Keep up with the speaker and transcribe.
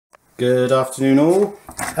Good afternoon all.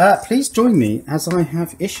 Please join me as I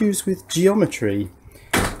have issues with geometry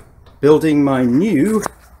building my new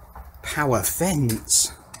power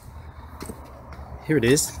fence. Here it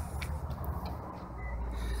is.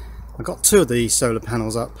 I've got two of the solar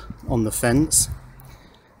panels up on the fence.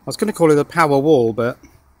 I was going to call it a power wall, but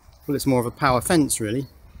well, it's more of a power fence really.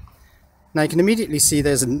 Now you can immediately see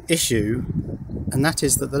there's an issue, and that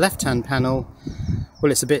is that the left hand panel,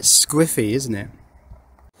 well, it's a bit squiffy, isn't it?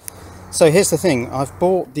 So here's the thing, I've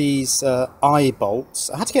bought these eye bolts.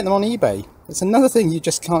 I had to get them on eBay. It's another thing you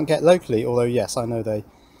just can't get locally, although yes, I know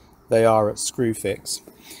they are at Screwfix.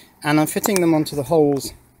 And I'm fitting them onto the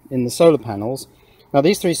holes in the solar panels. Now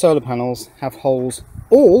these three solar panels have holes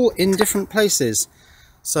all in different places.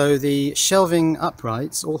 So the shelving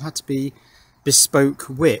uprights all had to be bespoke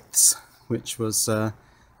widths, which was a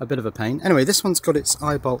bit of a pain. Anyway, this one's got its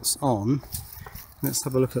eye bolts on. Let's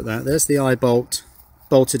have a look at that. There's the eye bolt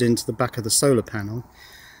bolted into the back of the solar panel,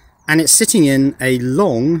 and it's sitting in a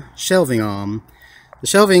long shelving arm. The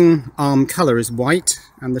shelving arm colour is white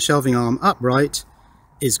and the shelving arm upright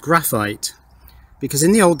is graphite, because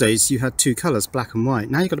in the old days you had two colours, black and white.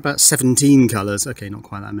 Now you've got about 17 colours, okay, not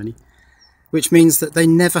quite that many, which means that they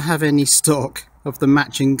never have any stock of the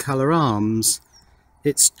matching colour arms.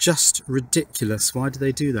 It's just ridiculous. Why do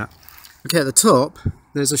they do that? Okay, at the top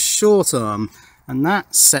there's a short arm, and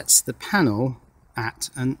that sets the panel at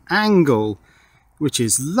an angle, which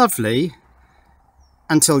is lovely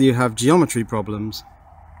until you have geometry problems.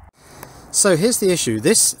 So here's the issue.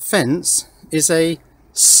 This fence is a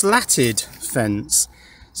slatted fence,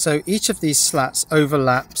 so each of these slats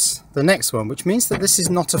overlaps the next one, which means that this is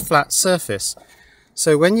not a flat surface.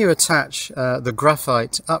 So when you attach the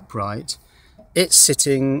graphite upright, it's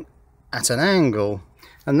sitting at an angle,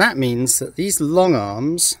 and that means that these long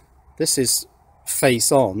arms, this is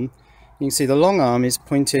face on. You can see the long arm is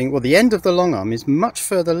pointing, well, the end of the long arm is much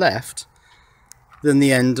further left than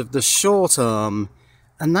the end of the short arm,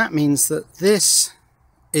 and that means that this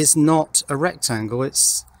is not a rectangle,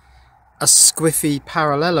 it's a squiffy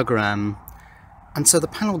parallelogram, and so the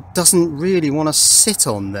panel doesn't really want to sit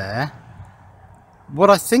on there.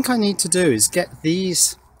 What I think I need to do is get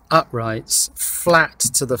these uprights flat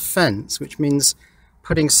to the fence, which means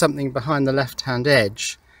putting something behind the left hand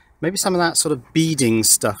edge. Maybe some of that sort of beading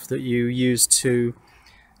stuff that you use to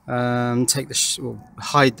hide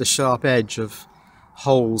the sharp edge of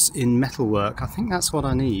holes in metalwork. I think that's what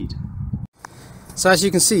I need. So as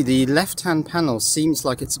you can see, the left-hand panel seems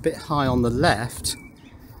like it's a bit high on the left,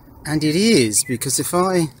 and it is, because if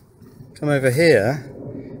I come over here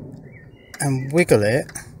and wiggle it,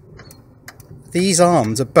 these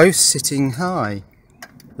arms are both sitting high.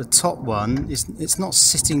 The top one it's not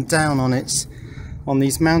sitting down on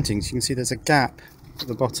these mountings. You can see there's a gap at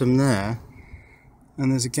the bottom there,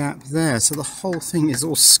 and there's a gap there, so the whole thing is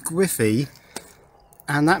all squiffy,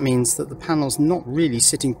 and that means that the panel's not really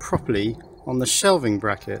sitting properly on the shelving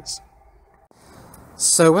brackets.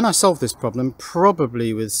 So when I solve this problem,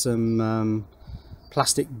 probably with some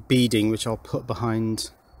plastic beading, which I'll put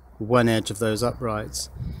behind one edge of those uprights,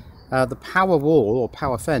 the power wall, or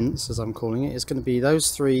power fence as I'm calling it, is going to be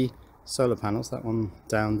those three solar panels, that one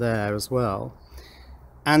down there as well,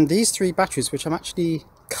 and these three batteries, which I'm actually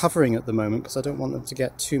covering at the moment because I don't want them to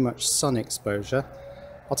get too much sun exposure.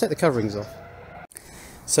 I'll take the coverings off.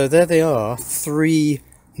 So there they are, three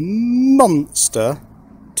monster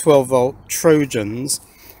 12-volt Trojans,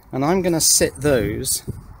 and I'm going to sit those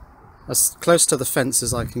as close to the fence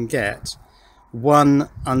as I can get, one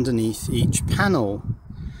underneath each panel.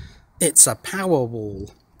 It's a power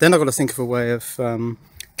wall. Then I've got to think of a way of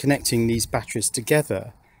connecting these batteries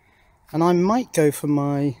together. And I might go for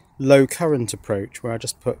my low current approach, where I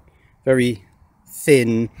just put very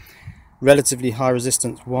thin, relatively high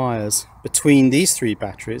resistance wires between these three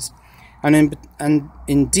batteries, and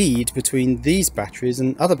indeed between these batteries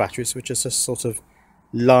and other batteries which are just sort of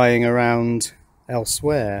lying around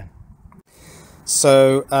elsewhere.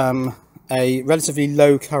 So a relatively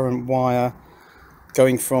low current wire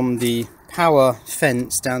going from the power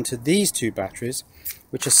fence down to these two batteries,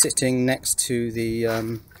 which are sitting next to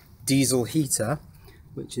the diesel heater,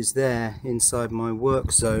 which is there inside my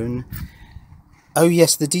work zone. Oh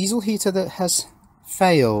yes, the diesel heater that has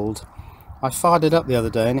failed. I fired it up the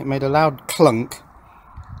other day and it made a loud clunk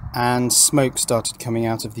and smoke started coming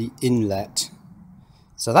out of the inlet,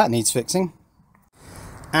 so that needs fixing.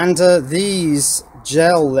 And these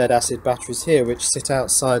gel lead acid batteries here, which sit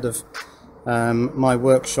outside of my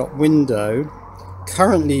workshop window,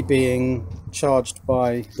 currently being charged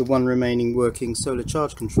by the one remaining working solar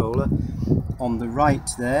charge controller on the right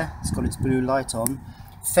there. It's got its blue light on.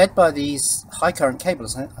 fed by these high current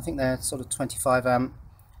cables. I think they're sort of 25 amp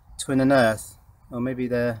twin and earth, or maybe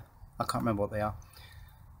they're, I can't remember what they are,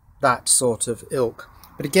 that sort of ilk.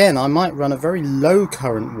 But again, I might run a very low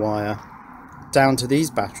current wire down to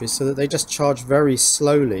these batteries so that they just charge very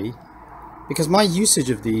slowly, because my usage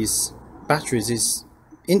of these batteries is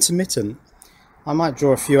intermittent. I might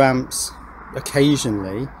draw a few amps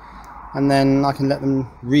occasionally, and then I can let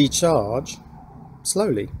them recharge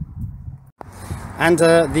slowly. And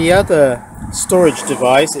the other storage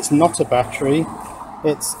device, it's not a battery,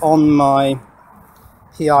 it's on my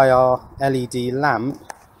PIR LED lamp.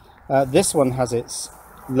 This one has its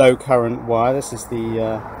low current wire. This is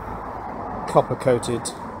the copper coated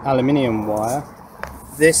aluminium wire.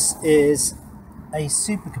 This is a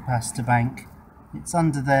supercapacitor bank. It's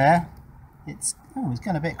under there. It's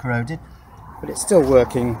getting a bit corroded, but it's still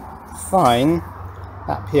working fine.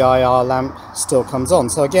 That PIR lamp still comes on.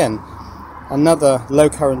 So again, another low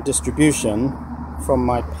current distribution from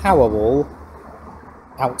my power wall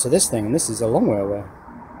out to this thing, and this is a long way away.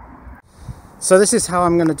 So this is how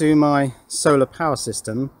I'm going to do my solar power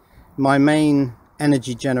system. My main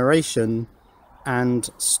energy generation and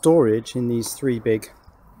storage in these three big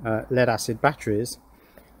lead acid batteries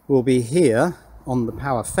will be here on the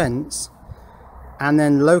power fence, and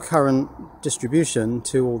then low current distribution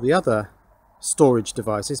to all the other storage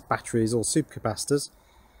devices, batteries or supercapacitors,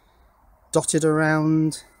 dotted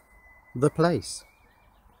around the place.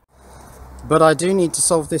 But I do need to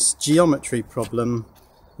solve this geometry problem.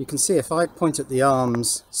 You can see if I point at the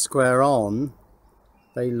arms square on,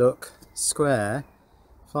 they look square.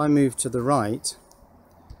 If I move to the right,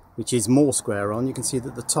 which is more square on, you can see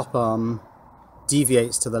that the top arm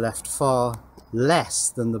deviates to the left far less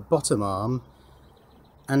than the bottom arm,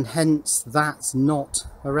 and hence that's not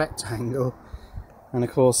a rectangle. And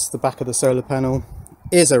of course the back of the solar panel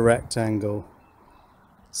is a rectangle.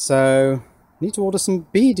 So I need to order some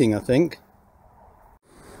beading, I think.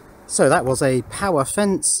 So that was a power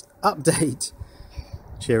fence update.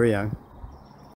 Cheerio.